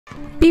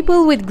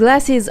People with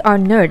glasses are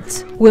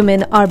nerds.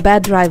 Women are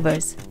bad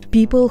drivers.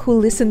 People who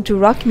listen to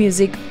rock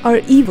music are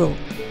evil.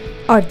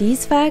 Are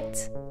these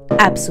facts?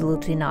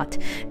 Absolutely not.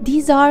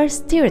 These are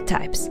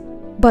stereotypes.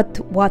 But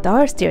what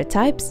are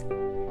stereotypes?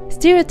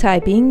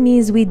 Stereotyping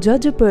means we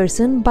judge a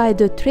person by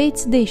the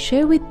traits they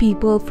share with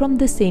people from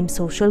the same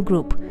social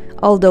group.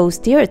 Although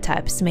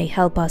stereotypes may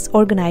help us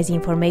organize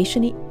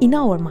information in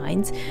our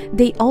minds,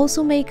 they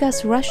also make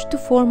us rush to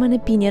form an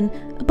opinion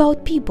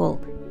about people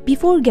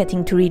before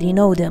getting to really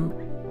know them.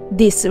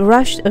 This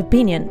rushed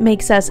opinion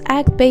makes us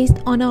act based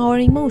on our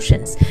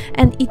emotions,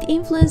 and it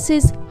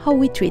influences how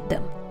we treat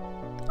them.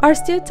 Are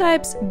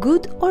stereotypes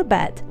good or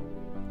bad?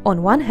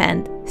 On one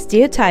hand,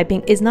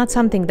 stereotyping is not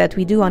something that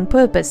we do on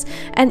purpose,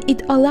 and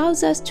it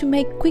allows us to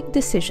make quick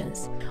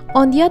decisions.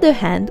 On the other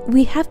hand,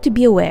 we have to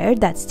be aware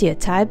that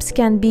stereotypes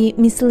can be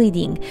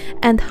misleading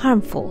and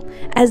harmful,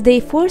 as they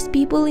force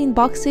people in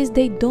boxes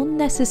they don't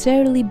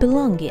necessarily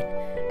belong in.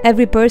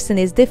 Every person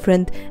is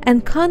different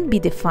and can't be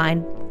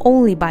defined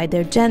only by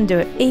their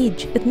gender,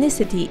 age,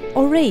 ethnicity,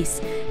 or race,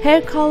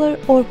 hair color,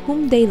 or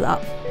whom they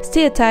love.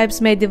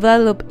 Stereotypes may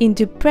develop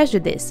into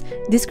prejudice,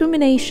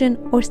 discrimination,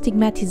 or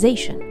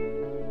stigmatization.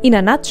 In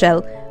a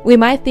nutshell, we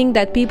might think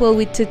that people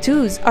with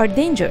tattoos are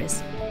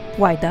dangerous.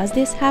 Why does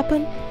this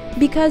happen?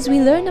 Because we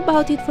learn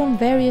about it from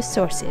various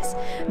sources.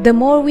 The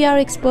more we are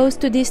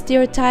exposed to this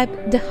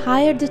stereotype, the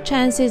higher the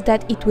chances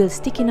that it will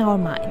stick in our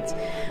minds.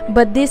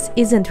 But this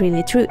isn't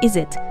really true, is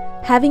it?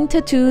 Having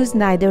tattoos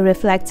neither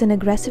reflects an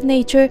aggressive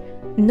nature,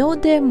 nor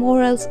their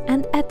morals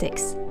and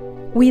ethics.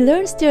 We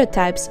learn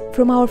stereotypes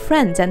from our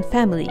friends and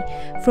family,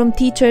 from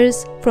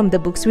teachers, from the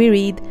books we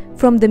read,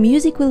 from the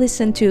music we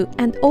listen to,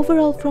 and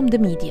overall from the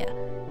media.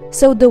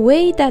 So the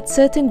way that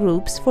certain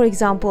groups, for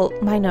example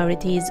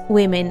minorities,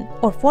 women,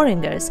 or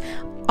foreigners,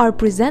 are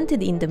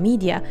presented in the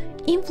media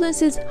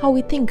influences how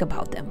we think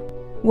about them.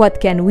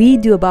 What can we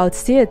do about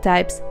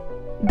stereotypes?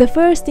 The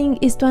first thing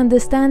is to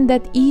understand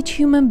that each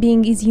human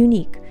being is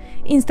unique,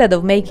 instead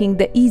of making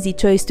the easy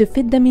choice to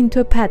fit them into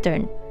a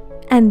pattern.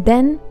 And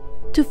then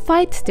to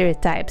fight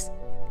stereotypes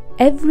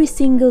every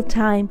single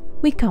time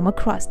we come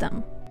across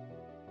them.